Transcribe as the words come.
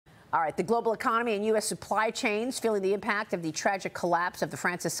All right, the global economy and U.S. supply chains feeling the impact of the tragic collapse of the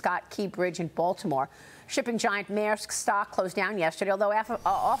Francis Scott Key Bridge in Baltimore. Shipping giant Maersk stock closed down yesterday, although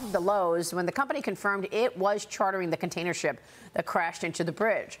off of the lows when the company confirmed it was chartering the container ship that crashed into the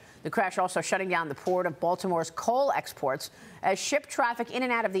bridge. The crash also shutting down the port of Baltimore's coal exports as ship traffic in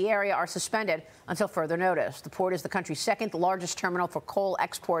and out of the area are suspended until further notice. The port is the country's second largest terminal for coal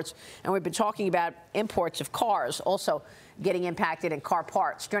exports, and we've been talking about imports of cars also getting impacted in car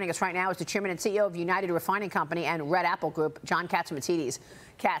parts. Joining us right now is the chairman and CEO of United Refining Company and Red Apple Group, John Catsimatidis.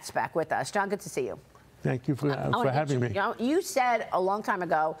 Kat's back with us. John, good to see you. Thank you for having me. You said a long time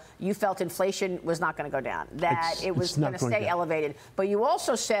ago you felt inflation was not going to go down, that it was going to stay elevated. But you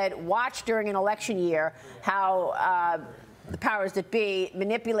also said watch during an election year how the powers that be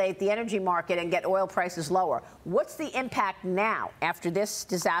manipulate the energy market and get oil prices lower. What's the impact now after this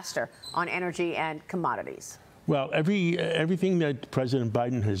disaster on energy and commodities? Well, everything that President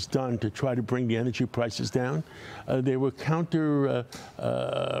Biden has done to try to bring the energy prices down, they were fought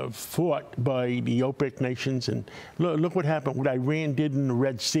by the OPEC nations. And look what happened, what Iran did in the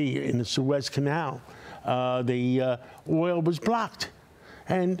Red Sea, in the Suez Canal. The oil was blocked.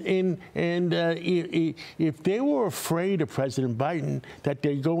 And if they were afraid of President Biden, that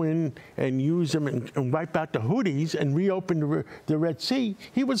they go in and use them and wipe out the Houthis and reopen the Red Sea,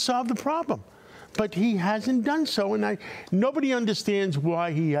 he would solve the problem. But he hasn't done so, and nobody understands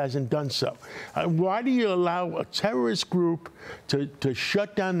why he hasn't done so. Why do you allow a terrorist group to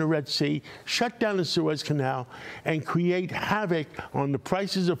shut down the Red Sea, shut down the Suez Canal, and create havoc on the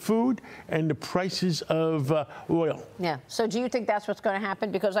prices of food and the prices of oil? Yeah. So do you think that's what's going to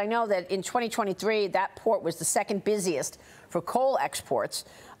happen? Because I know that in 2023, that port was the second busiest for coal exports.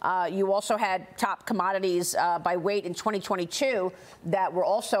 You also had top commodities by weight in 2022 that were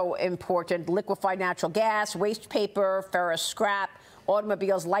also imported: liquefied natural gas, waste paper, ferrous scrap,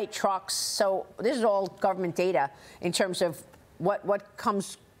 automobiles, light trucks. So this is all government data in terms of what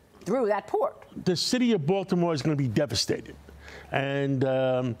comes through that port. The city of Baltimore is going to be devastated. And,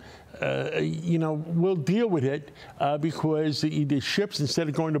 you know, we'll deal with it because the ships, instead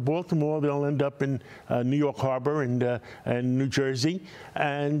of going to Baltimore, they'll end up in New York Harbor and New Jersey,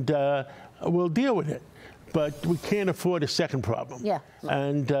 and we'll deal with it. But we can't afford a second problem. Yeah.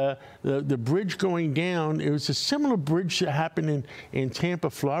 And the bridge going down, it was a similar bridge that happened in Tampa,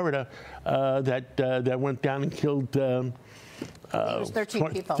 Florida, that went down and killed it was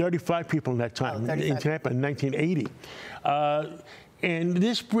 35 people in that time, in Tampa in 1980. And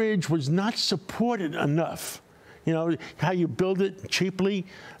this bridge was not supported enough. You know, how you build it cheaply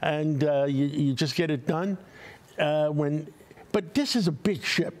and you just get it done. But this is a big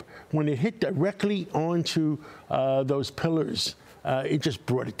ship. When it hit directly onto those pillars, it just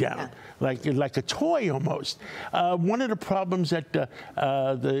brought it down, like a toy almost. One of the problems that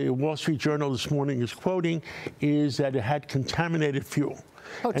the Wall Street Journal this morning is quoting is that it had contaminated fuel.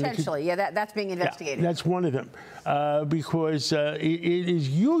 Potentially, yeah, that's being investigated. Yeah, that's one of them, because it is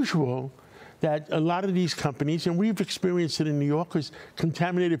usual that a lot of these companies, and we've experienced it in New York, because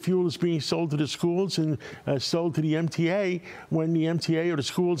contaminated fuel is being sold to the schools and sold to the MTA when the MTA or the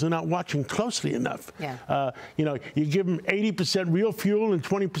schools are not watching closely enough. Yeah. You know, you give them 80% real fuel and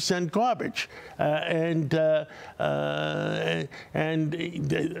 20% garbage,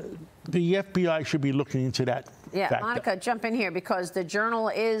 the FBI should be looking into that. Yeah, factor. Monica, jump in here, because the Journal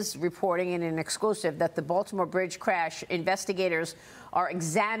is reporting in an exclusive that the Baltimore Bridge crash investigators are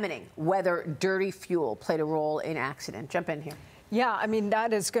examining whether dirty fuel played a role in accident. Jump in here. Yeah, I mean,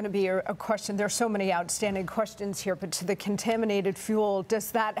 that is going to be a question. There's so many outstanding questions here, but to the contaminated fuel,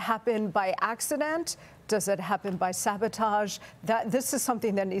 does that happen by accident? Does it happen by sabotage? This is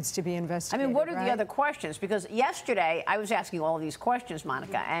something that needs to be investigated. I mean, what are the other questions? Because yesterday I was asking all of these questions,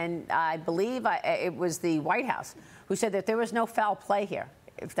 Monica, and I believe it was the White House who said that there was no foul play here,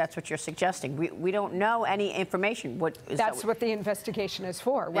 if that's what you're suggesting. We don't know any information. That's what the investigation is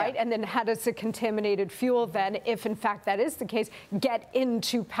for, right? Yeah. And then how does the contaminated fuel then, if in fact that is the case, get in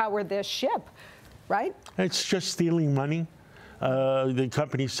to power this ship, right? It's just stealing money. The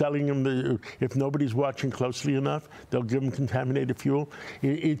company's selling them. If nobody's watching closely enough, they'll give them contaminated fuel.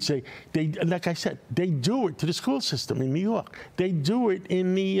 Like I said, they do it to the school system in New York. They do it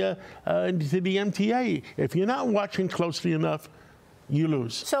to the MTA. If you're not watching closely enough, you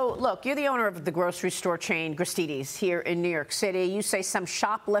lose. So, look, you're the owner of the grocery store chain Gristedes here in New York City. You say some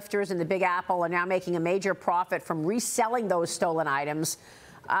shoplifters in the Big Apple are now making a major profit from reselling those stolen items.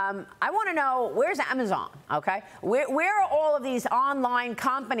 I want to know, where's Amazon, okay? Where are all of these online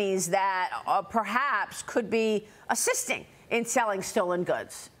companies that perhaps could be assisting in selling stolen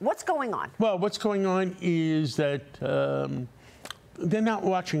goods? What's going on? Well, what's going on is that they're not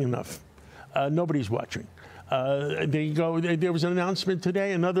watching enough. Nobody's watching. There was an announcement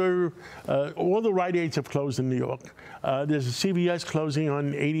today. All the Rite Aids have closed in New York. There's a CVS closing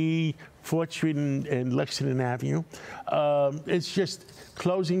on 84th Street and Lexington Avenue. It's just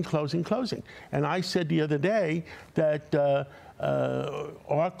closing. And I said the other day that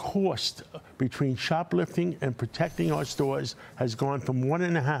our cost between shoplifting and protecting our stores has gone from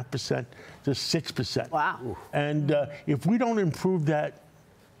 1.5% to 6%. Wow. And if we don't improve that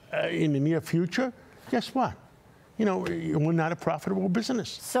in the near future, guess what? You know, we're not a profitable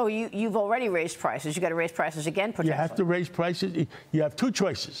business. So you've already raised prices. You got to raise prices again, potentially. You have to raise prices. You have two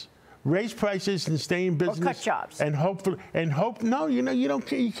choices: raise prices and stay in business, or cut jobs. And hope. No,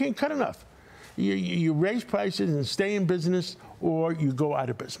 you can't cut enough. You raise prices and stay in business, or you go out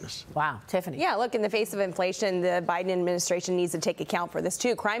of business. Wow, Tiffany. Yeah, look, in the face of inflation, the Biden administration needs to take account for this,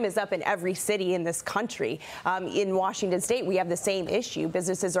 too. Crime is up in every city in this country. In Washington State, we have the same issue.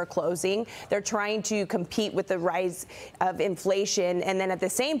 Businesses are closing. They're trying to compete with the rise of inflation. And then at the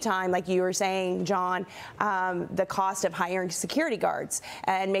same time, like you were saying, John, the cost of hiring security guards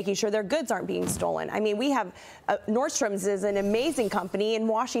and making sure their goods aren't being stolen. I mean, we have Nordstrom's is an amazing company in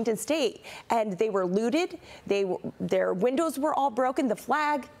Washington State, and they were looted. Their windows were all broken. The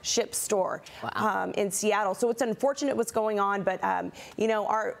flagship store in Seattle. So it's unfortunate what's going on, but you know,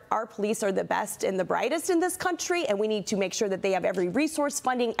 our police are the best and the brightest in this country, and we need to make sure that they have every resource,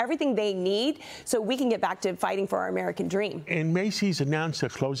 funding, everything they need, so we can get back to fighting for our American dream. And Macy's announced they're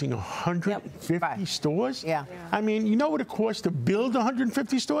closing 150 stores. Yeah. I mean, you know what it costs to build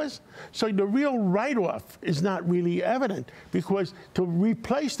 150 stores? So the real write-off is not really evident, because to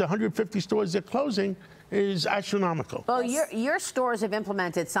replace the 150 stores they're closing is astronomical. Well, your stores have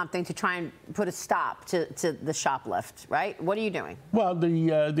implemented something to try and put a stop to the shoplift, right? What are you doing? Well,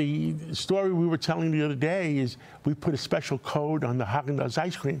 the story we were telling the other day is we put a special code on the Haagen-Dazs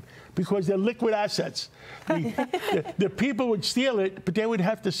ice cream because they're liquid assets. The people would steal it, but they would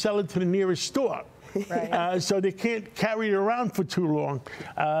have to sell it to the nearest store. Right. So they can't carry it around for too long.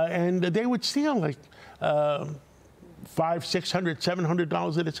 And they would steal like $500, $600,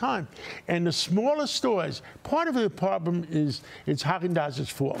 $700 at a time. And the smaller stores, part of the problem is it's Haagen-Dazs'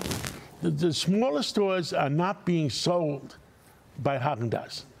 fault. The smaller stores are not being sold by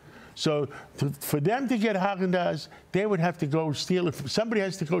Haagen-Dazs. So for them to get Haagen-Dazs, they would have to go steal it. Somebody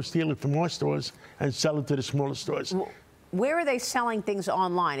has to go steal it from more stores and sell it to the smaller stores. Where are they selling things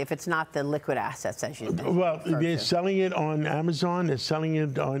online if it's not the liquid assets, as you know? Well, they're selling it on Amazon. They're selling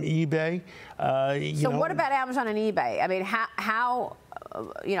it on eBay. So what about Amazon and eBay? I mean, how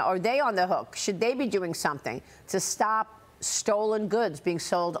are they on the hook? Should they be doing something to stop stolen goods being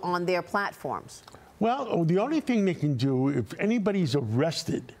sold on their platforms? Well, the only thing they can do, if anybody's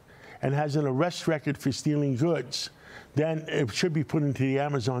arrested and has an arrest record for stealing goods, then it should be put into the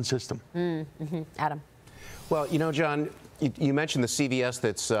Amazon system. Adam. Well, you know, John, you mentioned the CVS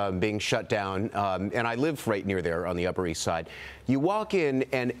that's being shut down, and I live right near there on the Upper East Side. You walk in,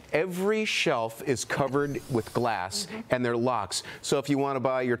 and every shelf is covered with glass, and they're locks. So if you want to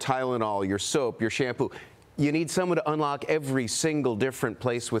buy your Tylenol, your soap, your shampoo, you need someone to unlock every single different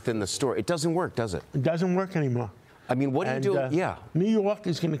place within the store. It doesn't work, does it? It doesn't work anymore. I mean, what do you do? Yeah. New York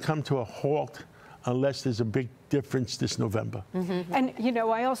is going to come to a halt unless there's a big difference this November. And, you know,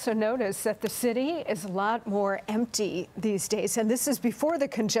 I also noticed that the city is a lot more empty these days. And this is before the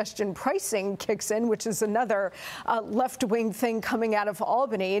congestion pricing kicks in, which is another left-wing thing coming out of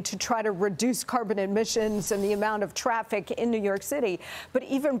Albany to try to reduce carbon emissions and the amount of traffic in New York City. But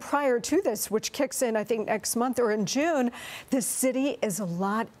even prior to this, which kicks in, I think, next month or in June, the city is a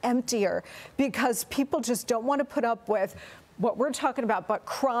lot emptier because people just don't want to put up with what we're talking about, but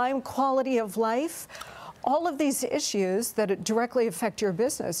crime, quality of life, all of these issues that directly affect your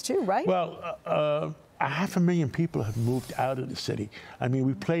business too, right? Well, 500,000 people have moved out of the city. I mean,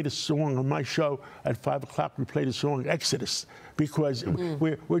 we played a song on my show at 5 o'clock. We played a song, Exodus, because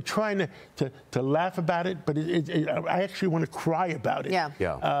we're trying to laugh about it, but I actually want to cry about it.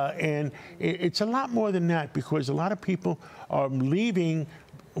 And it's a lot more than that, because a lot of people are leaving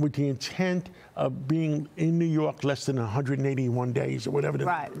with the intent of being in New York less than 181 days or whatever.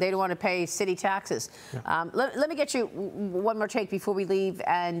 Right. They don't want to pay city taxes. Yeah. Let me get you one more take before we leave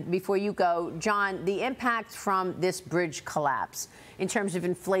and before you go. John, the impact from this bridge collapse in terms of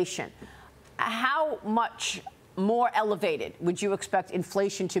inflation, how much more elevated would you expect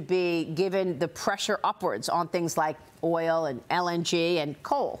inflation to be given the pressure upwards on things like oil and LNG and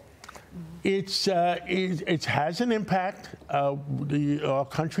coal? It has an impact. Our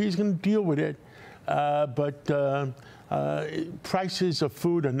country is going to deal with it, but prices of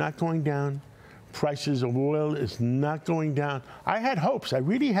food are not going down. prices of oil is not going down. I had hopes. I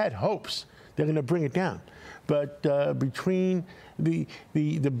really had hopes they're going to bring it down. But between the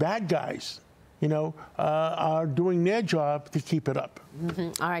bad guys, are doing their job to keep it up.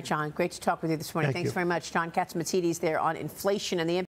 All right, John. Great to talk with you this morning. Thanks very much. John Catsimatidis there on inflation and the